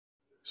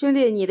兄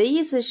弟，你的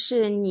意思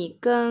是你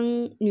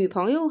跟女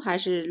朋友还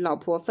是老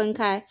婆分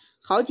开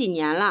好几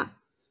年了，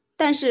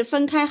但是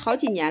分开好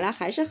几年了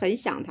还是很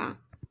想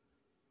她？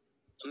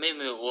没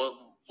有，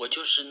我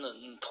就是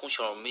从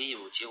小没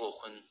有结过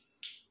婚，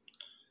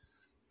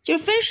就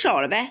是分手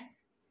了呗。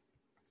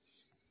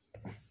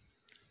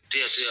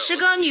对呀，是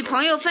跟女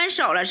朋友分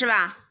手了是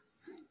吧？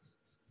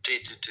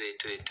对。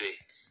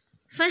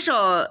分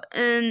手，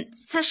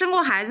他生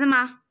过孩子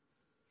吗？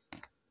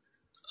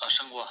啊，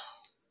生过。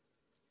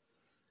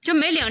就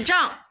没领证，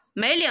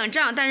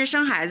但是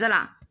生孩子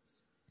了。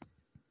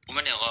我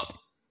们两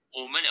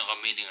个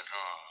没领证，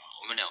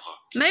我们两个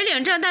没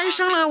领证，但是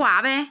生了个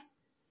娃呗。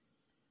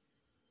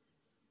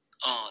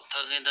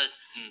他跟他，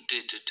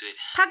对。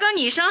他跟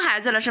你生孩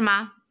子了是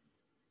吗？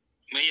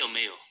没有。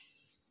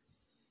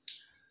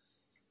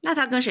那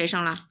他跟谁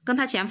生了？跟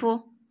他前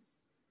夫？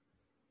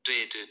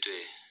对。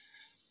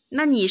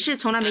那你是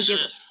从来没结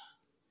过？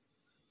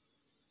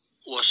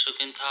我是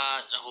跟他，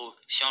然后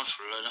相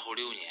处了，然后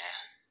6年。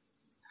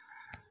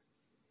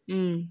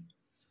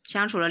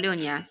相处了6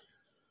年。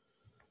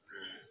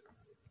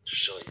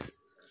是这个意思。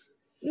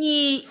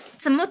你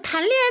怎么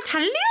谈恋爱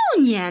谈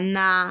6年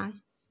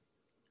呢？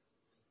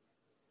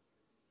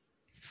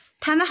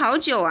谈了好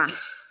久啊。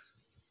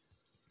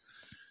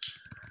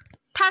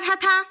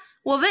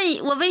我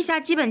问一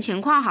下基本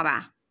情况好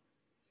吧？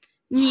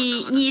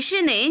你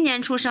是哪一年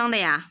出生的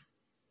呀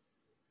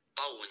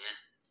85年。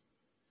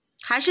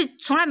还是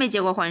从来没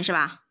结过婚是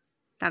吧，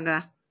大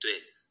哥？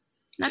对。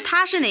那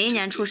他是哪一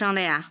年出生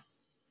的呀？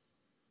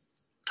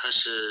他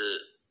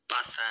是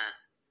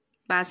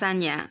83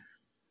年。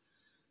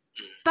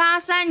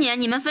83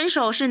年，你们分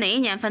手是哪一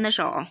年分的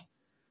手？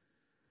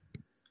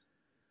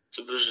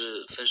这不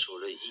是分手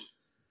了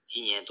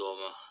一年多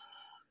吗？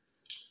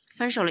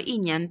分手了1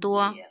年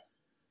多。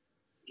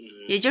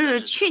也就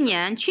是去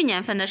年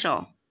分的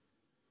手。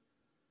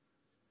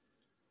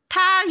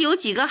他有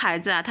几个孩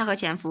子啊？他和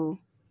前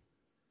夫？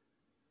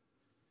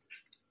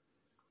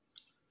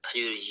他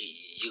就是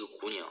一个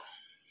姑娘，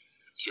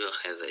一个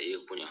孩子，一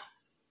个姑娘。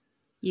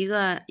一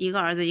个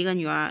儿子，一个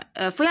女儿。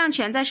抚养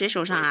权在谁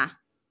手上啊？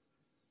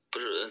不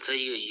是，他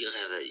一个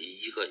孩子，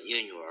一个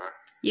女儿。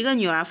一个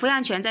女儿，抚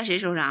养权在谁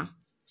手上？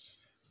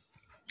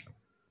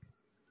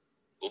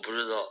我不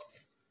知道。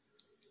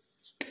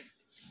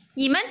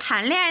你们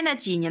谈恋爱那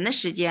几年的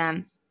时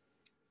间，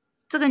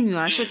这个女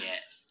儿是6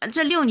年。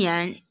这6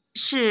年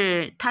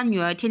是他女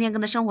儿天天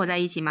跟他生活在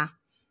一起吗？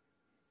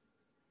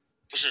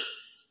不是，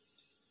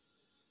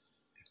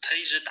他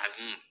一直打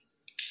工，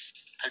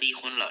他离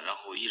婚了，然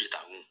后一直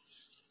打工，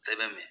在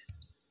外面。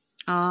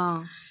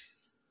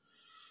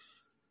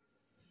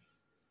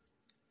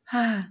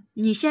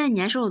你现在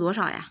年收入多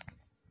少呀？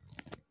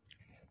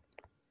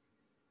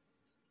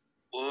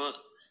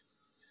我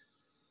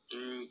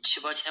7、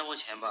8千块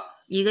钱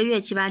吧。一个月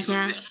7、8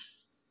千。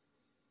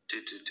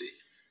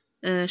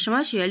对。什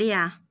么学历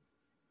啊？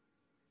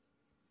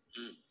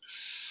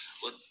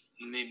我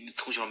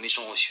从小没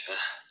上过学。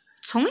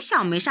从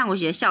小没上过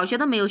学，小学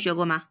都没有学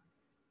过吗？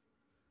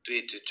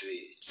对。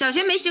小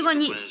学没学过，不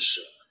认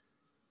识。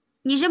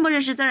你认不认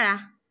识字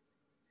啊？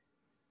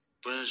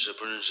不认识，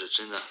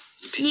真的。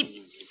你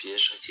别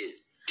生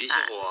气，别笑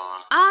话我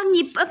啊！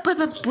你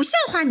不笑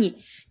话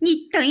你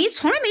等于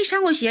从来没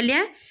上过学，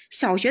连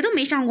小学都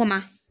没上过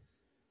吗？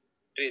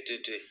对。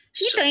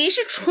你等于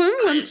是纯文。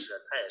他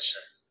也是。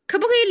可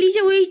不可以理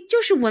解为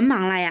就是文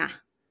盲了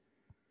呀？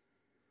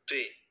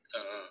对。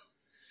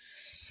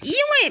因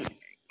为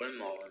文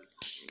盲。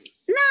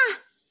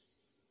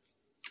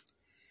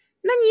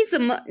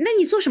那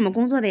你做什么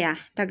工作的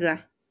呀，大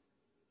哥？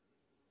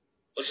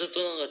我是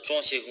做那个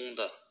装卸工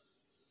的。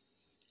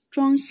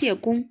装卸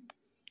工，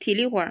体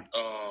力活儿。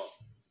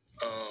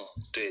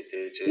对。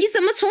你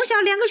怎么从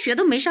小连个学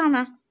都没上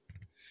呢？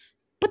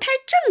不太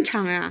正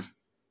常啊！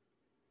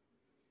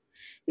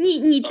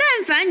你但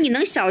凡你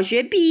能小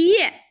学毕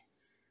业，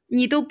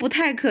你都不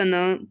太可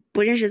能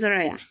不认识字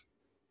儿呀。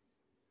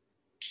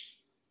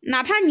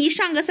哪怕你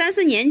上个3、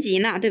4年级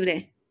呢，对不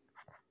对？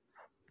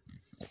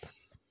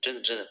真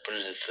的不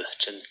认识字，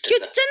真的。就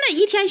真的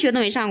一天学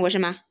都没上过是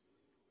吗？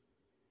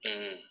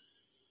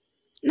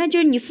那就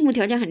是你父母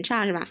条件很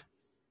差是吧？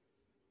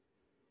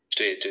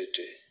对。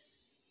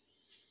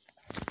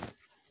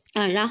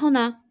然后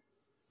呢？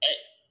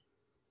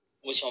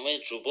我想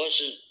问主播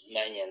是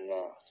哪一年的？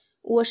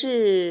我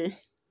是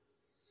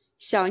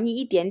小你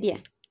一点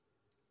点，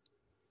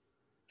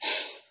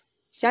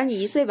小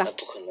你1岁吧。那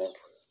不可能，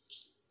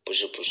不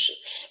是。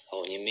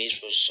你没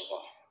说实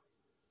话。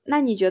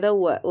那你觉得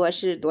我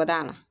是多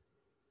大了？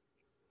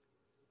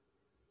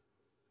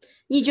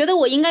你觉得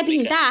我应该比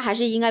你大还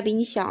是应该比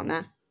你小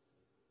呢？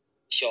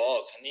小，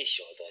肯定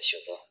小的。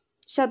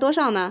小多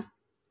少呢？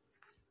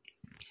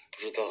不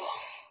知道。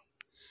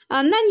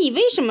那你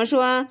为什么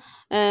说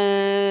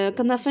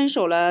跟他分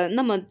手了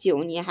那么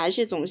久，你还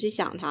是总是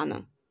想他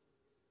呢？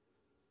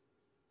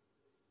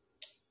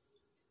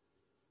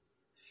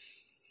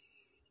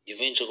你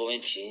问这个问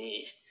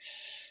题，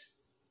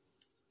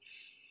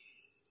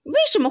为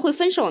什么会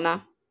分手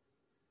呢？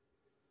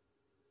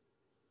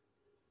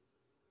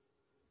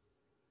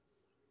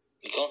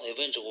你刚才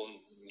问这个，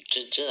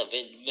真的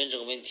问这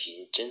个问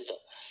题，真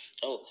的，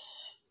然后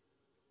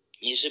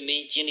你是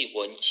没经历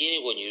过，你经历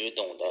过你是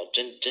懂的，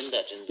真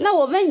的。那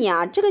我问你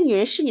啊，这个女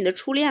人是你的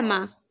初恋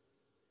吗？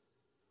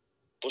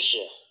不是。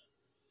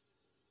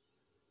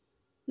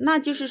那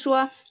就是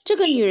说，这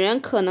个女人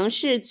可能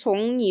是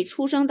从你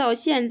出生到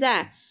现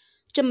在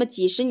这么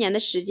几十年的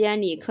时间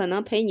里，可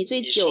能陪你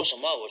最久。你说什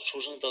么？我出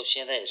生到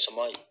现在什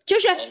么？就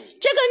是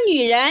这个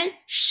女人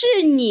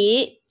是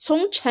你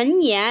从成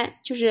年，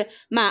就是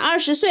满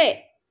20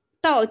岁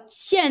到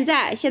现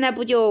在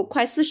不就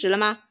快40了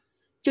吗？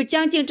就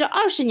将近这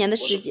20年的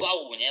时间。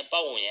85年。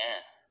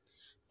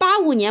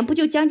85年不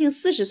就将近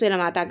40岁了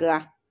吗，大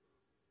哥？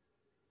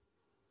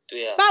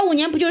对呀。85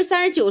年不就是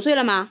39岁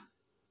了吗？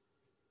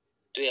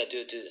对呀，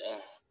对，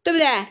对不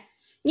对？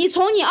你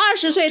从你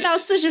20岁到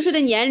40岁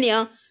的年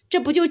龄，这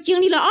不就经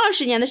历了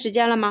20年的时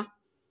间了吗？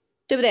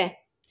对不对？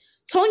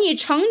从你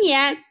成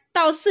年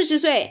到40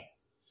岁，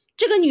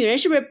这个女人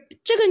是不是？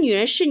这个女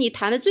人是你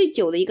谈的最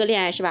久的一个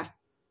恋爱，是吧？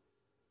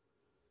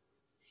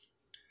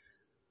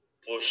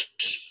不是。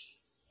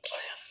哎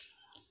呀，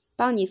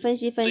帮你分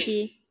析，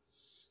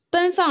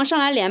奔放上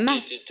来连麦，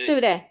对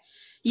不对？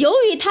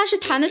由于她是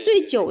谈的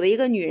最久的一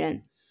个女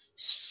人，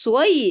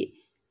所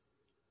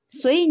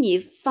以你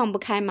放不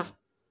开嘛？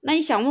那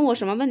你想问我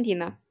什么问题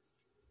呢？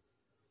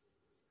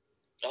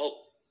然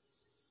后，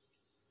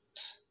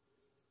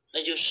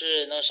那就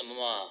是那什么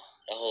嘛，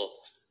然后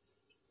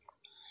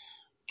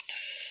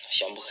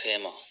想不开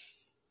嘛。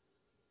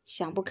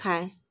想不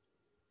开。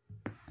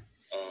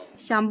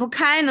想不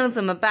开能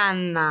怎么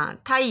办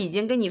呢？他已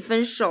经跟你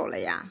分手了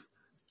呀，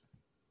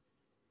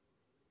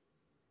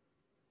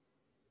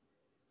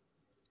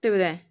对不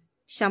对？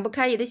想不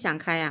开也得想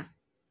开呀。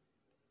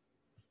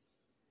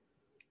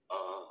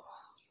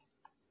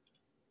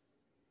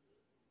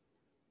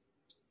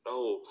然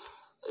后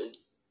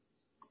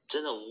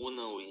真的无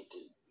能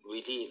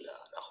为力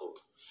了。然后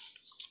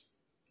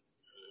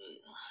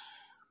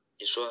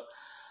你说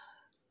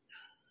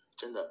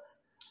真的，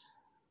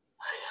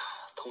哎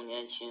呀，童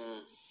年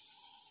轻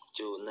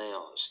就那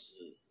样，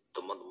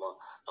怎么，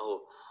然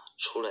后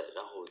出来，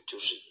然后就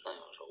是那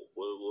样。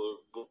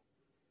我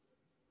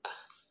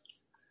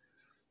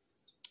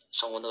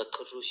上过那个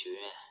特殊学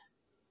院。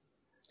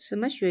什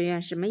么学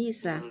院？什么意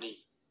思啊？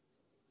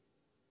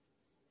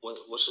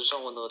我是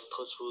上过那个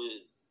特殊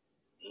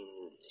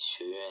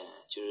学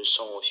院，就是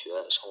上过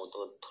那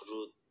个特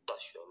殊大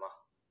学嘛，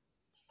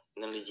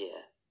能理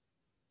解？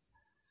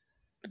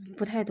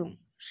不太懂，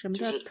什么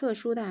叫特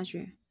殊大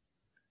学？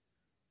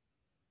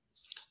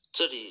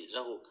这里，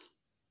然后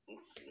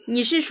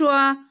你是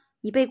说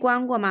你被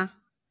关过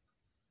吗？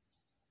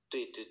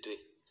对，就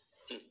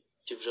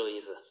是这个意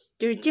思。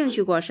就是进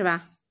去过是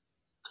吧？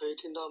可以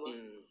听到吗？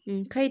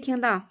可以听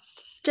到。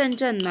阵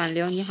阵暖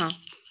流，你好。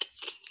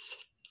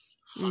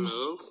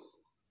Hello。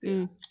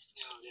你好。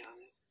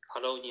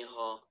Hello， 你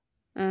好。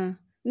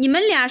你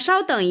们俩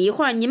稍等一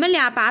会儿，你们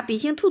俩把比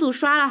心兔兔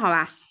刷了，好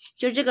吧？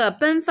就这个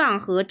奔放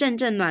和阵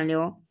阵暖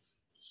流。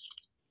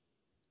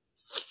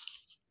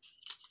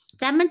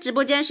咱们直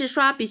播间是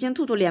刷比心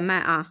兔兔连麦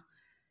啊。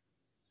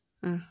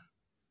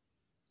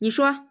你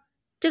说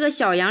这个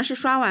小杨是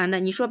刷完的，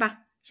你说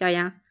吧，小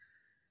杨，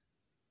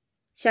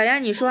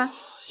你说。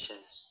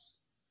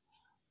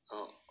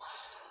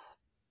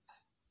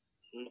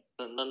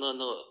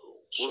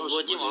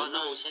我今晚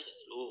上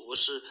我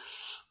是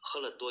喝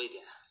了多一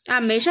点啊，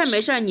没事，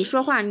你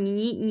说话，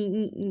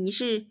你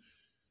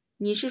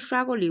是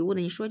刷过礼物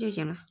的，你说就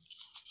行了。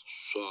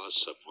刷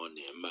什么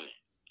连麦？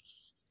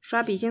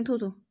刷比心兔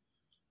兔。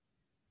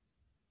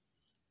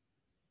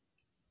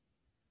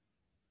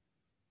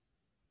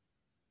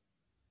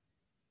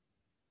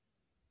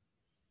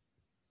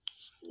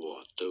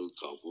我都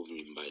搞不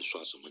明白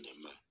刷什么连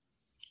麦。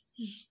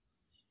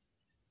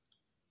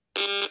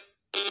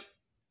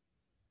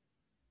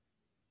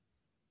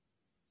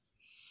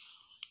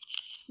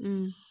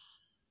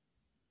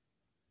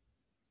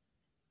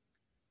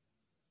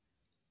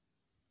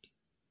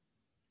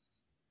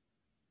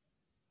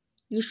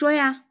你说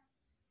呀。